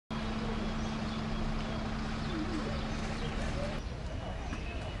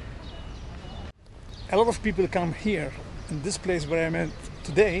a lot of people come here in this place where I'm at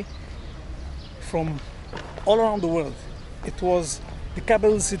today from all around the world. It was the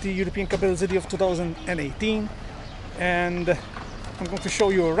capital city, European capital city of 2018, and I'm going to show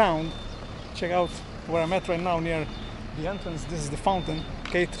you around. Check out where I'm at right now near the entrance. This is the fountain,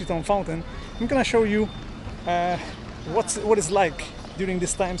 okay, Triton fountain. I'm gonna show you what it's like during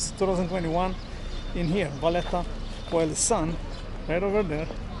these times, 2021, in here, Valletta, while the sun right over there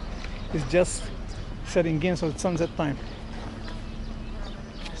is just setting in, so it's sunset time.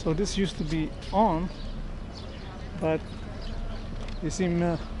 So this used to be on, but they seem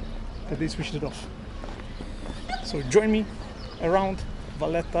that they switched it off. So join me around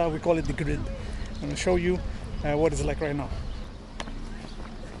Valletta. We call it the grid. I'm going to show you what it's like right now.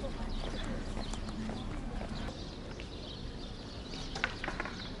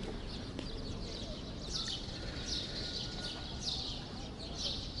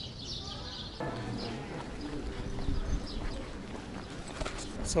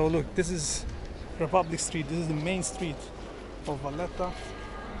 So look, this is Republic Street. This is the main street of Valletta.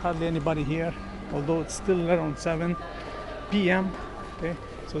 Hardly anybody here, although it's still around 7 p.m. Okay,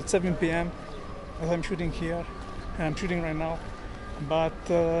 so it's 7 p.m. as I'm shooting here, and I'm shooting right now. But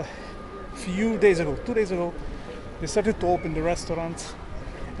few days ago, 2 days ago, they started to open the restaurants,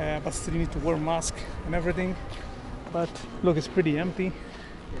 but still you need to wear mask and everything. But look, it's pretty empty,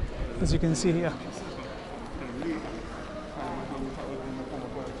 as you can see here.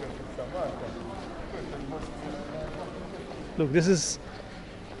 Look, this is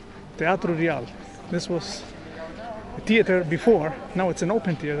Teatro Real. This was a theater before. Now it's an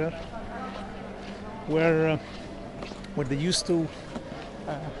open theater where they used to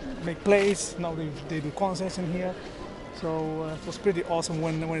make plays. Now they do concerts in here. So it was pretty awesome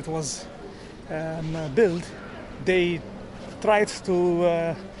when it was built. They tried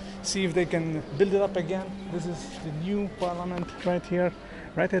to see if they can build it up again. This is the new parliament right here,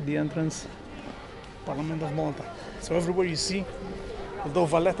 right at the entrance. Parliament of Malta. So everywhere you see, although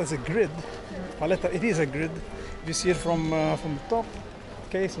Valletta is a grid, it is a grid. You see it from the top.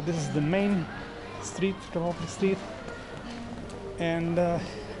 Okay, so this is the main street, Republic Street, and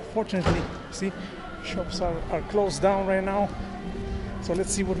fortunately, see, shops are closed down right now. So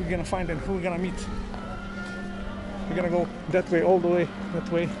let's see what we're gonna find and who we're gonna meet. We're gonna go that way, all the way that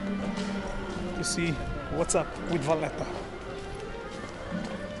way, to see what's up with Valletta.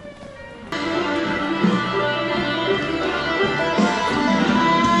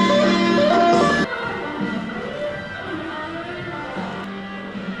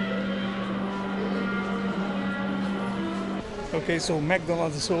 Okay, so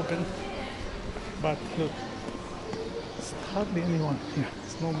McDonald's is open, but look, there's hardly anyone here.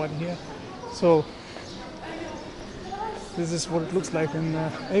 There's nobody here. So this is what it looks like in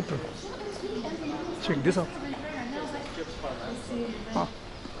April. Check this out. Huh.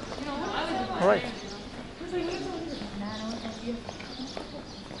 All right.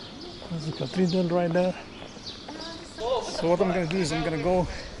 There's the cathedral right there. So what I'm gonna do is I'm gonna go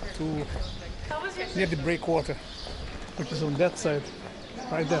to near the breakwater, which is on that side,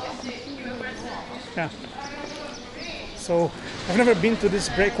 right there. Yeah. So I've never been to this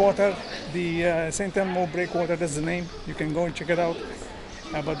breakwater, the St. Elmo breakwater. That's the name. You can go and check it out.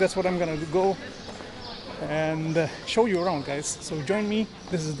 But that's what I'm gonna go and show you around, guys. So join me.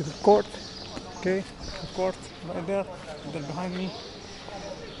 This is the court. Okay, the court right there, and then behind me.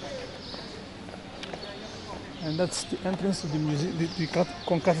 And that's the entrance to the museum, the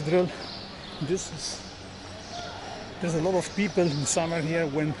cathedral. There's a lot of people in summer here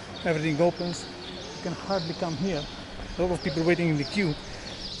when everything opens. You can hardly come here. A lot of people waiting in the queue.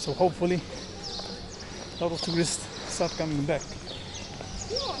 So hopefully a lot of tourists start coming back.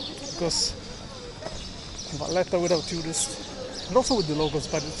 Because Valletta without tourists, and also with the locals,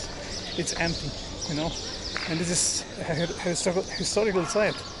 but it's empty, you know. And this is a historical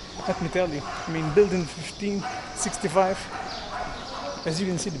site, let me tell you. I mean, built in 1565. As you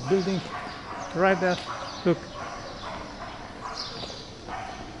can see, the building right there. Look.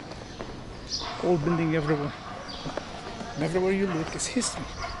 Old building everywhere, and everywhere you look is history.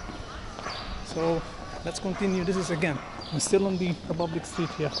 So let's continue. This is again, I'm still on the Republic Street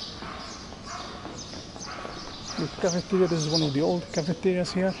here. The cafeteria, this is one of the old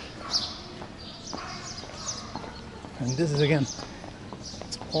cafeterias here, and this is again,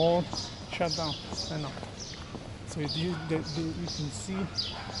 it's all shut down right now. So you can see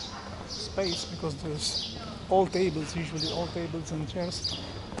space because there's old tables, usually old tables and chairs.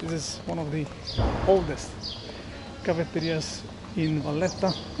 This is one of the oldest cafeterias in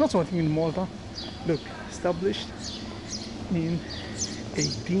Valletta, not so I think in Malta. Look, established in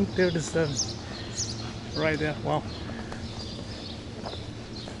 1837. right there. Wow,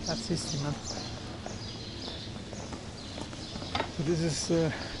 that's history, man. So this is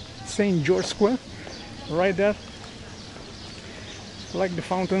St. George Square, right there. Like the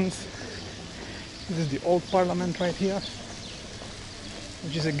fountains. This is the old Parliament right here,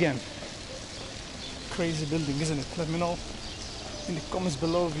 which is again crazy building, isn't it? Let me know in the comments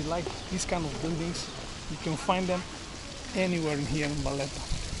below if you like these kind of buildings. You can find them anywhere in here in Valletta,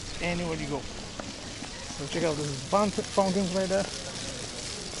 anywhere you go. So check out these fountains right there.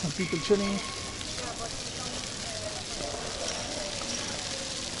 Some people chilling.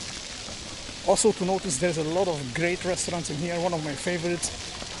 Also to notice, there's a lot of great restaurants in here. One of my favorites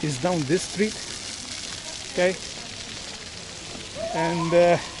is down this street. Okay, and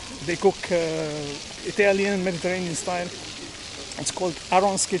they cook Italian, Mediterranean style. It's called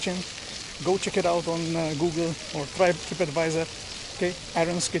Aaron's Kitchen. Go check it out on Google or try TripAdvisor. Okay,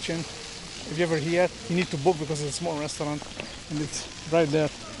 Aaron's Kitchen. If you're ever here, you need to book because it's a small restaurant and it's right there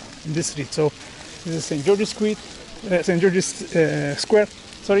in this street. So this is St. George's Square.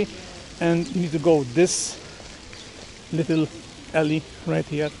 Sorry, and you need to go this little alley right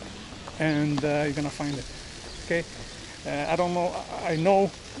here, and you're gonna find it. Okay, I don't know. I know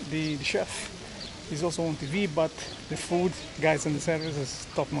the chef is also on TV, but the food, guys, and the service is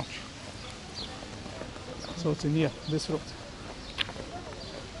top notch. So it's in here, this road.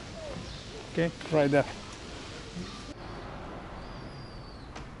 Okay, right there.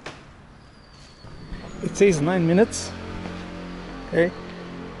 It says 9 minutes. Okay,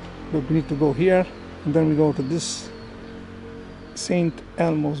 but we need to go here, and then we go to this St.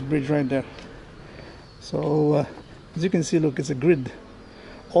 Elmo's bridge right there. So as you can see, look, it's a grid.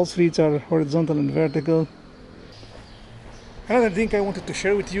 All streets are horizontal and vertical. Another thing I wanted to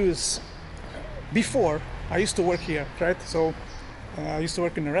share with you is, before I used to work here, right? So I used to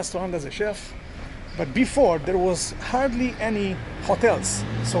work in a restaurant as a chef, but before there was hardly any hotels.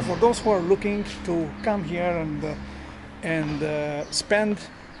 So for those who are looking to come here and spend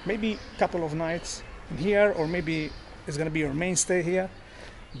maybe a couple of nights in here, or maybe it's gonna be your mainstay here,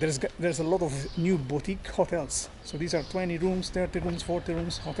 there's a lot of new boutique hotels. So these are 20 rooms, 30 rooms, 40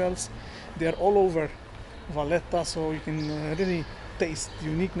 rooms hotels. They are all over Valletta, so you can really taste the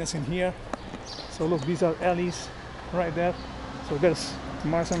uniqueness in here. So look, these are alleys right there. So there's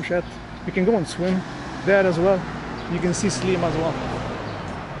Marsam Shed. You can go and swim there as well. You can see Slim as well.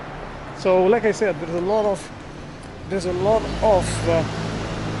 So like I said, there's a lot of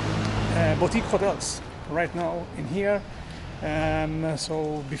boutique hotels right now in here.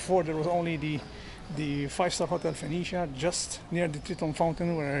 So before there was only the 5-star hotel Phoenicia just near the Triton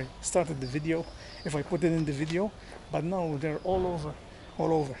Fountain where I started the video, if I put it in the video. But now they're all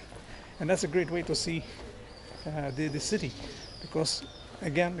over, and that's a great way to see the city, because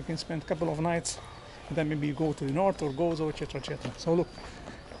again you can spend a couple of nights and then maybe you go to the north or Gozo, etc. So look,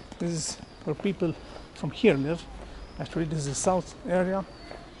 this is where people from here live. Actually this is the south area,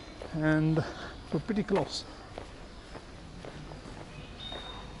 and we're pretty close.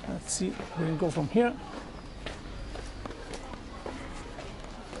 Let's see, we can go from here.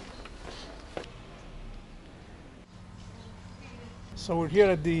 So we're here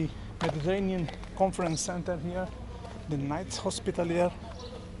at the Mediterranean Conference Center here, the Knights Hospitalier,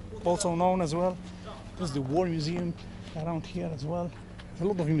 also known as well. There's the War Museum around here as well. There's a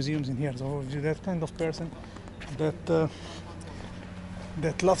lot of museums in here, so if you're that kind of person that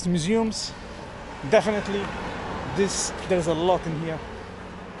loves museums, definitely there's a lot in here.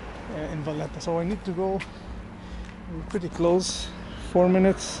 In Valletta. So I need to go pretty close, 4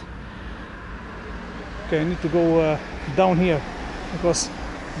 minutes. Okay, I need to go down here because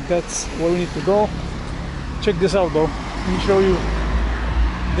that's where we need to go. Check this out though. Let me show you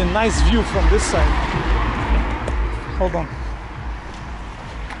the nice view from this side. Hold on.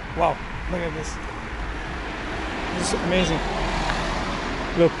 Wow, look at this. This is amazing.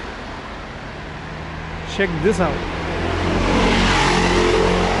 Look. Check this out.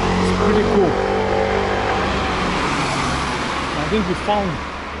 Pretty cool. I think we found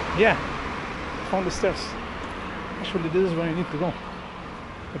the stairs. Actually this is where I need to go,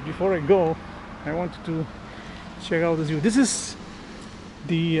 but before I go I wanted to check out this view. This is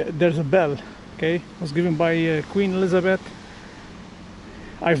there's a bell, okay, it was given by Queen Elizabeth.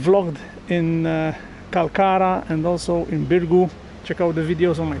 I vlogged in Calcara and also in Birgu. Check out the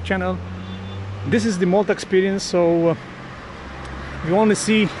videos on my channel. This is the Malta experience, so if you want to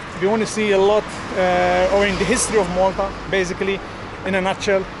see a lot or in the history of Malta, basically in a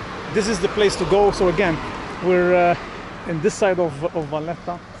nutshell, this is the place to go. So again, we're in this side of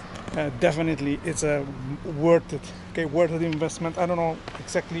Valletta. Definitely it's worth it. Okay, worth the investment. I don't know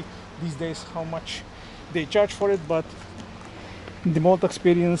exactly these days how much they charge for it, but the Malta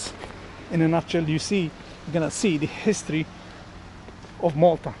experience in a nutshell, you're gonna see the history of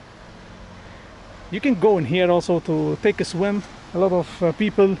Malta. You can go in here also to take a swim. A lot of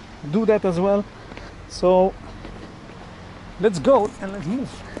people do that as well. So let's go and let's move.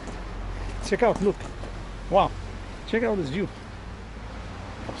 Check out, look, wow, check out this view,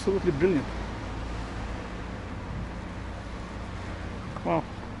 absolutely brilliant. Wow,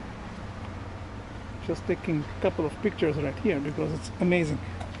 just taking a couple of pictures right here because it's amazing.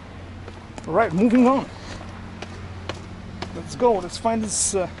 All right, moving on. Let's go. Let's find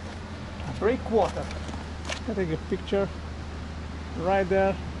this breakwater. I'll take a picture right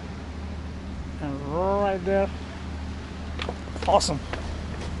there and right there. Awesome.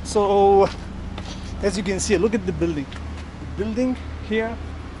 So as you can see, look at the building. The building here,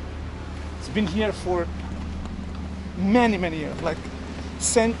 it's been here for many years, like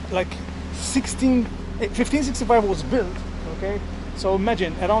 1565 was built, okay? So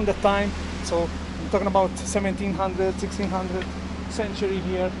imagine around that time, so I'm talking about 1700, 1600 century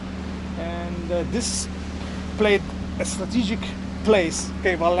here, and this played a strategic place,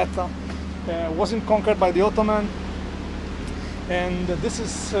 okay? Valletta wasn't conquered by the Ottoman, and this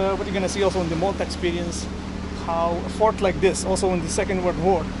is what you're gonna see also in the Malta experience, how a fort like this, also in the Second World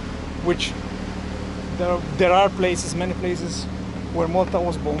War, which there are places, many places where Malta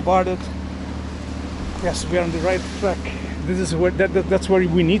was bombarded. Yes, we are on the right track. This is where that's where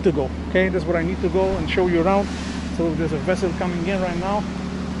we need to go. Okay, that's where I need to go and show you around. So there's a vessel coming in right now.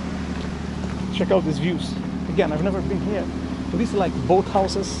 Check out these views. Again, I've never been here. So these are like boat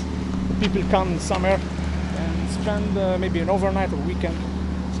houses. People come in summer and spend maybe an overnight or weekend,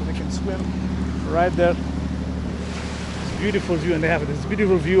 so they can swim right there. It's a beautiful view, and they have this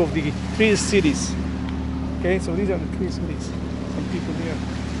beautiful view of the three cities. Okay, so these are the three cities. Some people here.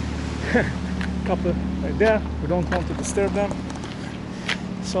 Couple right there. We don't want to disturb them.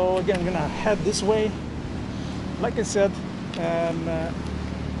 So again, I'm gonna head this way. Like I said,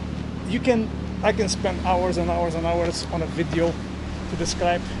 I can spend hours and hours and hours on a video to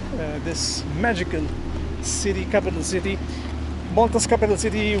describe this magical city, capital city. Malta's capital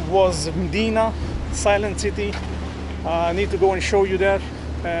city was Medina, silent city. I need to go and show you there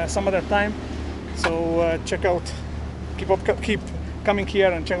some other time. So check out, keep coming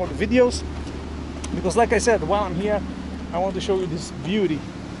here and check out the videos, because like I said, while I'm here, I want to show you this beauty,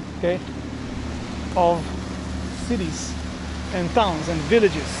 okay, of cities and towns and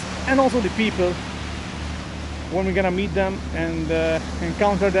villages, and also the people when we're gonna meet them and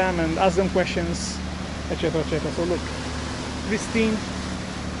encounter them and ask them questions, etc, etc. So look, pristine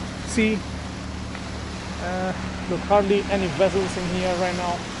sea. Look, hardly any vessels in here right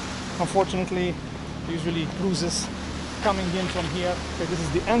now, unfortunately. Usually cruises coming in from here. Okay, this is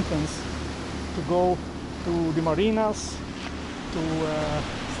the entrance to go to the marinas, to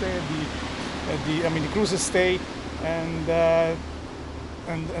stay at the the cruises stay and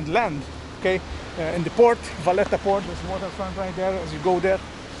land. Okay, in the port, Valletta port, there's waterfront right there as you go there.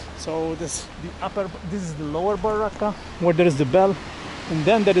 So this is the lower baracca where there is the bell, and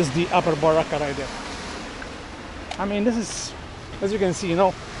then there is the upper baracca right there. I mean, this is, as you can see,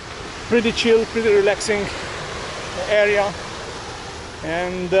 pretty chill, pretty relaxing area.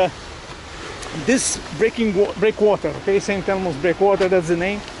 And this breakwater, okay, St. Elmo's breakwater, that's the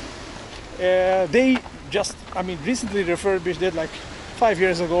name. They just, recently refurbished it, like 5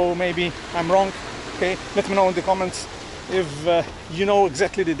 years ago, maybe. I'm wrong. Okay, let me know in the comments if you know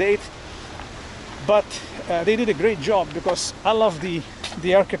exactly the date. But they did a great job, because I love the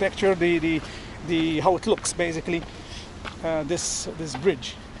architecture, the how it looks, basically. This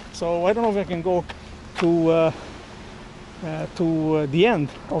bridge. So I don't know if I can go to the end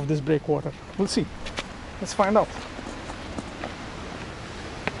of this breakwater. We'll see. Let's find out.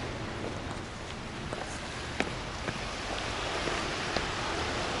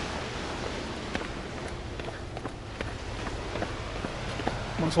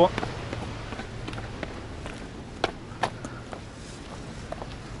 Bonsoir.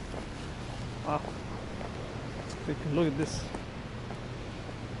 Wow. Take a look at this.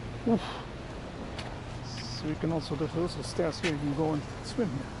 Oof. So you can also, there's also stairs here, you can go and swim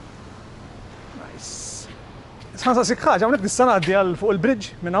here. Nice. Sħansa sikħaġ, għamnek dis-sana għaddi għal fuq il-bridge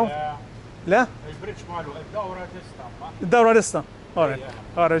minnaw? Le? Il-bridge malu, id-dawra tista. Id-dawra tista. Alright,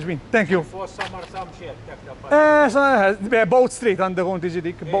 alright, ġbin. Thank you. For summer some shit. Boat Street għandek għun tiġi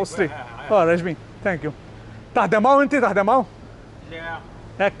dik, Boat Street. Alright, ġbin. Thank you. Taħdemaw inti, taħdemaw? Le.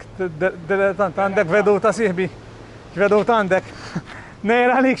 Ek, għandek veduta siħbi. Veduta għandek.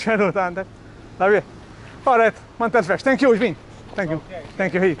 Nejra għalik veduta għandek. Labi. Alright, man telfex. Thank you, ġbin. Thank you.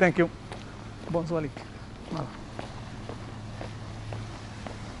 Thank you, thank you. Bonsoir għalik.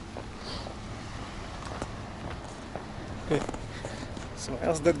 Okay, so I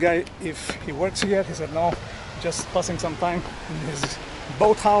asked that guy if he works here. He said no, just passing some time in his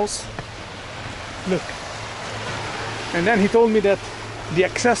boathouse. Look, and then he told me that the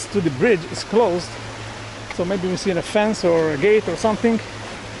access to the bridge is closed, so maybe we see a fence or a gate or something.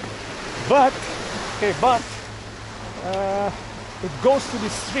 But okay, it goes to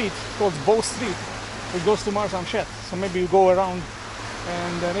this street called Bow Street. It goes to Marsamchet, so maybe you go around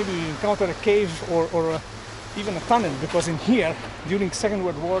and maybe you encounter a cave or even a tunnel, because in here during Second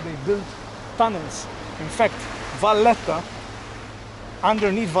World War they built tunnels. In fact, Valletta,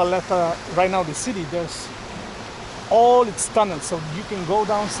 underneath Valletta right now the city, there's all its tunnels, so you can go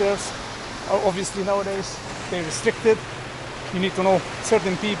downstairs. Obviously nowadays they're restricted, you need to know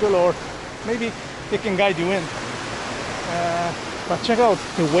certain people or maybe they can guide you in, but check out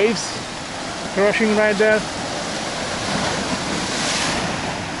the waves crashing right there.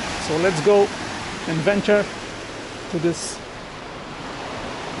 So let's go and venture to this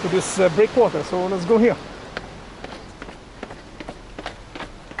breakwater. So let's go here.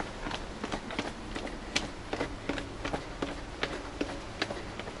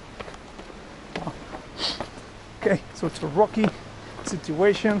 Okay, so it's a rocky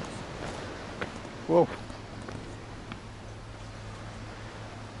situation. Whoa.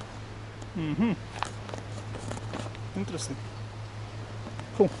 Interesting.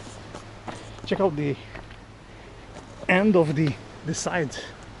 Cool. Check out the end of the sides.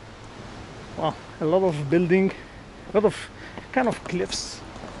 Wow, a lot of building, a lot of kind of cliffs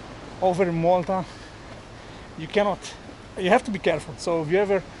over in Malta. You have to be careful. So if you're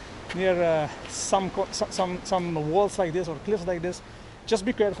ever near some walls like this or cliffs like this, just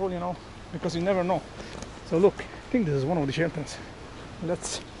be careful, you know, because you never know. So look, I think this is one of the shelters.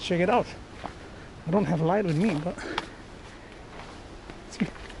 Let's check it out. I don't have a light with me, but let's see.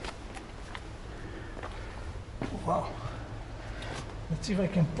 Wow. Let's see if I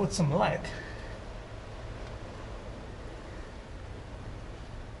can put some light.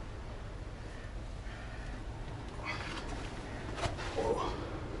 Oh.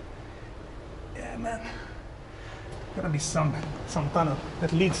 Yeah, man. Gotta be some tunnel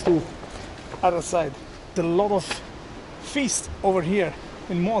that leads to other side. There's a lot of feast over here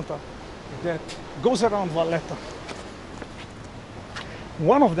in Malta that goes around Valletta.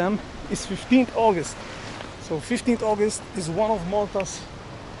 One of them is 15th August. So 15th August is one of Malta's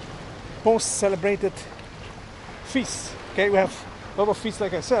most celebrated feasts. Okay, we have a lot of feasts,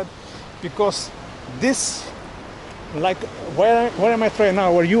 like I said, because this, like where am I right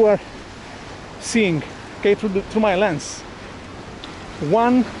now, where you are seeing, okay, through my lens,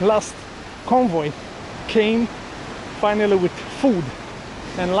 one last convoy came finally with food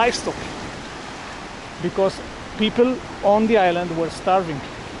and livestock, because people on the island were starving.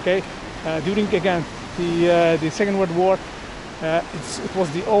 Okay, during again the Second World War, it was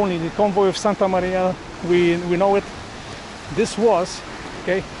the convoy of Santa Maria. We know it. This was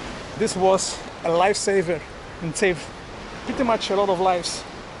a lifesaver and saved pretty much a lot of lives,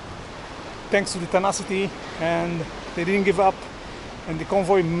 thanks to the tenacity, and they didn't give up, and the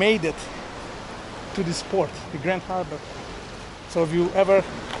convoy made it to this port, the Grand Harbor. So if you ever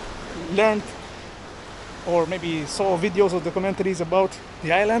learned or maybe saw videos or documentaries about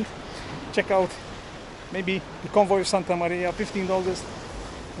the island, check out maybe the convoy of Santa Maria. 15th August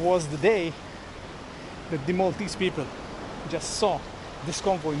was the day that the Maltese people just saw this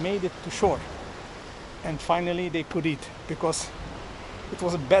convoy made it to shore, and finally they could eat, because it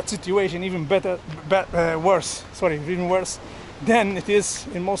was a bad situation, even worse than it is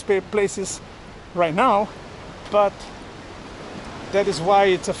in most places right now. But that is why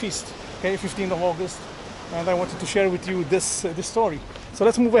it's a feast. Okay, 15th of August, and I wanted to share with you this story. So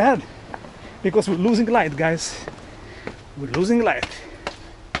let's move ahead, because we're losing light, guys. We're losing light.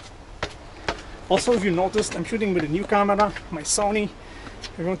 Also, if you noticed, I'm shooting with a new camera, my Sony.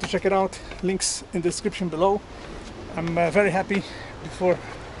 If you want to check it out, links in the description below. I'm very happy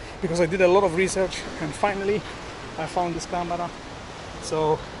because I did a lot of research and finally I found this camera.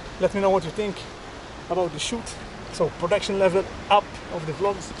 So let me know what you think about the shoot. So production level up of the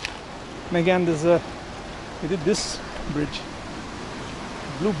vlogs. And again, we did this bridge,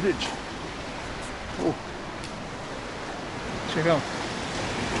 blue bridge. Oh, check out,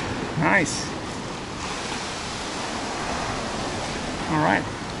 nice. All right.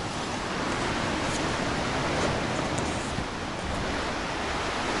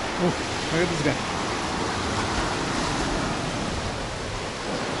 Oh, look at this guy.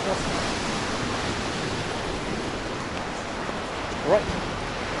 All right.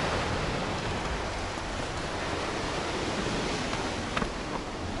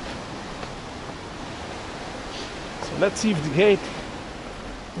 Let's see if the gate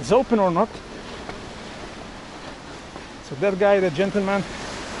is open or not. So that guy, that gentleman,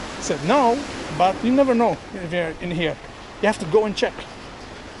 said no, but you never know if you're in here. You have to go and check.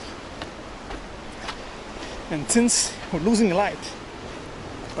 And since we're losing light,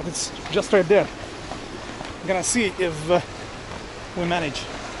 but it's just right there, I'm gonna see if we manage.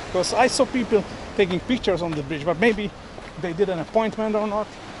 Because I saw people taking pictures on the bridge, but maybe they did an appointment or not.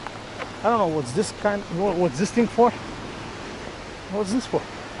 I don't know what's this thing for. What's this for?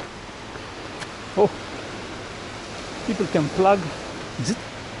 Oh, people can plug. Is it?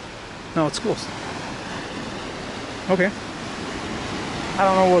 No, it's closed. Okay. I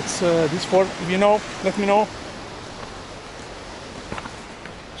don't know what's this for. If you know, let me know.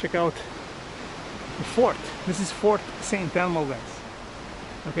 Check out the fort. This is Fort St. Elmo, guys.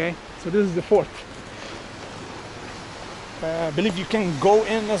 Okay, so this is the fort. I believe you can go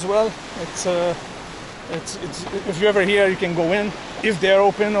in as well. It's if you're ever here, you can go in if they're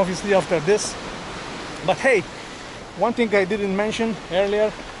open, obviously after this. But hey, one thing I didn't mention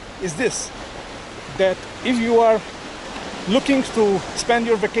earlier is this: that if you are looking to spend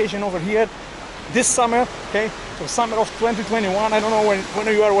your vacation over here this summer, okay, so summer of 2021, I don't know when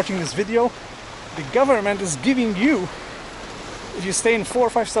you are watching this video, the government is giving you, if you stay in 4 or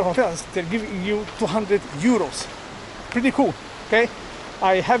 5-star hotels, they're giving you 200 euros. Pretty cool, okay?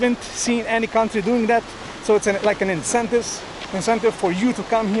 I haven't seen any country doing that, so it's like an incentive for you to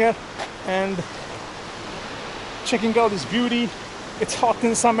come here and checking out this beauty. It's hot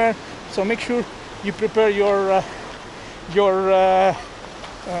in summer, so make sure you prepare your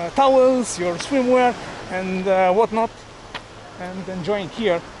towels, your swimwear, and whatnot, and enjoying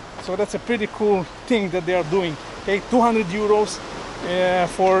here. So that's a pretty cool thing that they are doing. Okay, 200 euros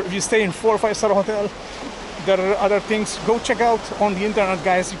for if you stay in 4 or 5-star hotel. There are other things. Go check out on the internet,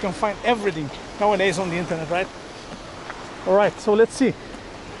 guys. You can find everything nowadays on the internet, right? All right, so let's see.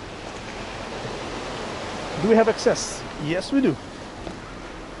 Do we have access? Yes, we do.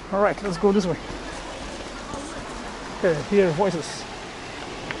 All right, let's go this way. Okay, hear voices.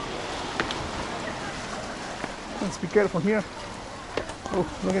 Let's be careful here. Oh,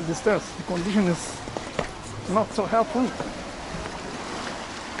 look at the stairs. The condition is not so helpful.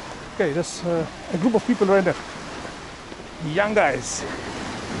 Okay, there's a group of people right there. Young guys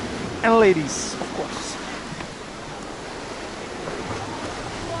and ladies, of course.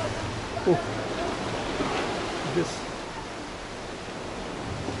 Oh, this.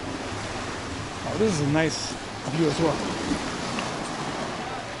 Oh, this is a nice view as well.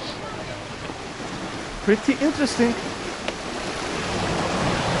 Pretty interesting.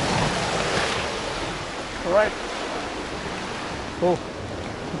 All right. Oh,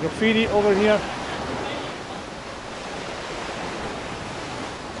 graffiti over here.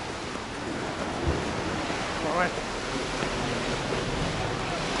 All right.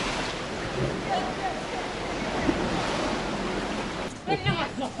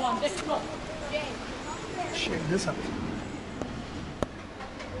 Check this out.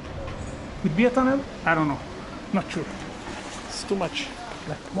 Could be a tunnel? I don't know. Not sure. It's too much.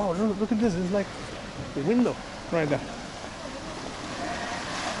 Like, wow, look at this. It's like a window right there.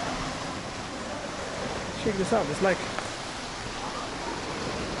 Check this out. It's like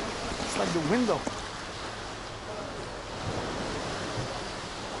the window.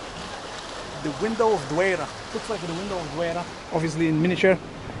 The window of Valletta. Looks like the window of Valletta. Obviously in miniature.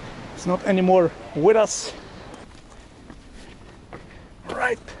 It's not anymore with us.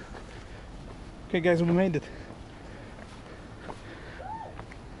 Right. Okay, guys, we made it.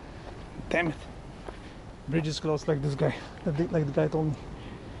 Damn it. Bridge is closed, like this guy. Like the guy told me.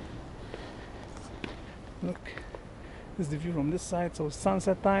 Look. This is the view from this side, so it's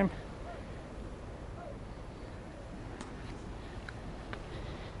sunset time.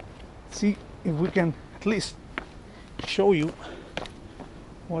 See if we can at least show you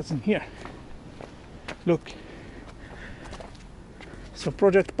what's in here. Look. So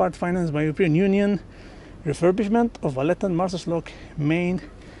project part financed by European Union, refurbishment of Valletta and Marsaxlokk main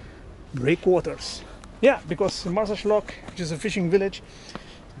breakwaters. Yeah, because Marsaxlokk, which is a fishing village,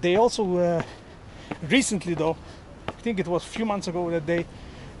 they also recently, though, I think it was a few months ago, that they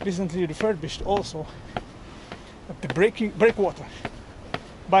recently refurbished also the breakwater.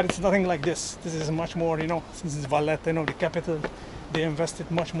 But it's nothing like this. This is much more, you know, since it's Valletta, you know, the capital, they invested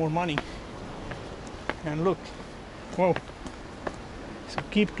much more money. And look, whoa. So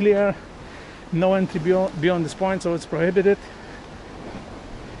keep clear, no entry beyond this point, so it's prohibited.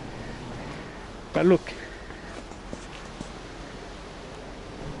 But look,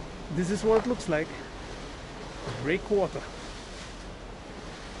 this is what it looks like. Breakwater.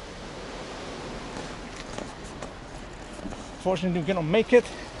 Unfortunately, we cannot make it.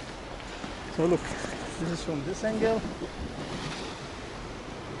 So look, this is from this angle.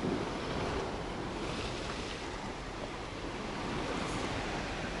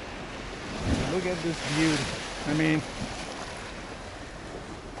 Look at this beauty. I mean,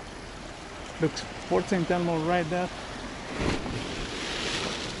 looks Port St. Elmo right there.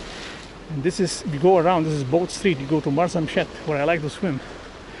 And this is, if you go around, this is Boat Street. You go to Marsamxett, where I like to swim.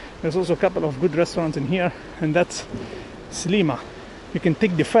 There's also a couple of good restaurants in here, and that's st.elmo. You can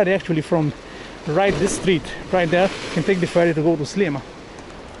take the ferry actually from right this street, right there. You can take the ferry to go to st.elmo.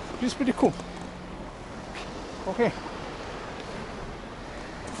 Which is pretty cool. Okay.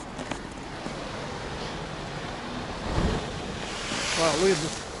 Wow, look at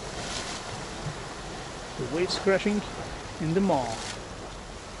this. The waves crashing in the mall.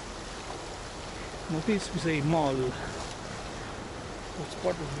 Notice we say mall. It's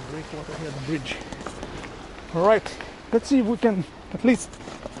part of the breakwater here, the bridge. Alright, let's see if we can at least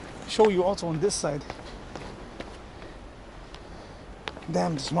show you also on this side.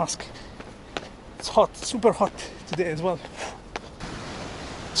 Damn, this mask. It's hot, super hot today as well.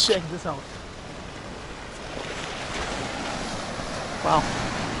 Check this out. Wow.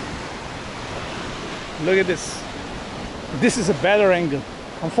 Look at this. This is a better angle.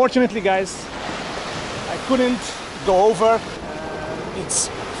 Unfortunately, guys, I couldn't go over. It's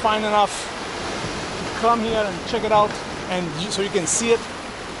fine enough to come here and check it out, and so you can see it.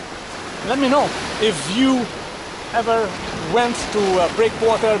 Let me know if you ever went to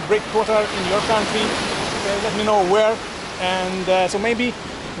breakwater in your country. Okay, let me know where, and so maybe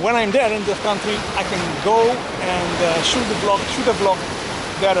when I'm there in the country, I can go and shoot a vlog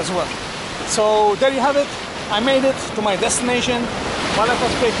there as well. So there you have it. I made it to my destination,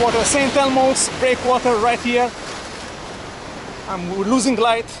 Valletta's breakwater, St. Elmo's breakwater right here. I'm losing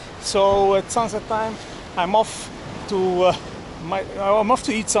light, so at sunset time, I'm off to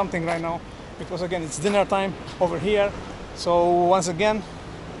eat something right now, because again it's dinner time over here. So once again,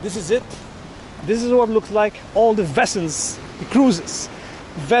 this is it. This is what it looks like. All the vessels, the cruises,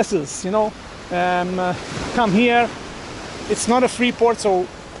 vessels, you know, come here. It's not a free port, so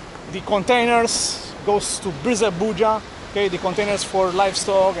the containers goes to Buja, okay, the containers for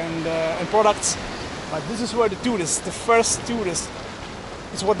livestock and products. But this is where the tourists, the first tourists,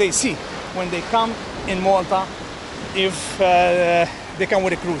 is what they see when they come in Malta, if they come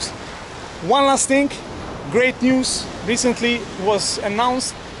with a cruise. One last thing, great news. Recently it was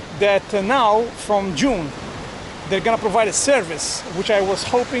announced that now from June they're gonna provide a service, which I was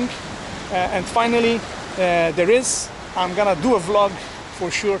hoping, and finally there is. I'm gonna do a vlog for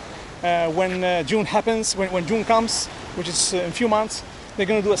sure when June happens, when June comes, which is in a few months. They're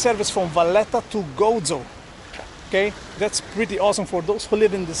going to do a service from Valletta to Gozo. Okay, that's pretty awesome for those who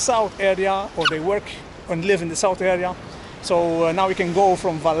live in the south area, or they work and live in the south area. So now we can go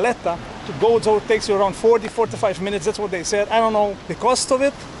from Valletta to Gozo. It takes you around 40-45 minutes. That's what they said. I don't know the cost of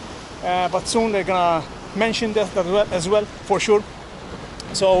it, but soon they're gonna mention that as well for sure.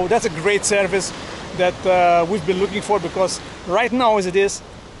 So that's a great service that we've been looking for, because right now as it is,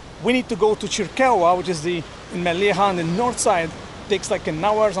 we need to go to Chirkewa, which is in Melleha on the north side. Takes like an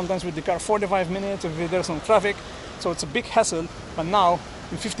hour, sometimes with the car 45 minutes if there's some traffic, so it's a big hassle. But now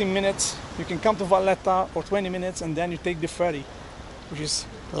in 15 minutes you can come to Valletta, or 20 minutes, and then you take the ferry, which is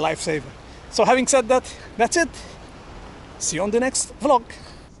a lifesaver. So having said that, that's it. See you on the next vlog.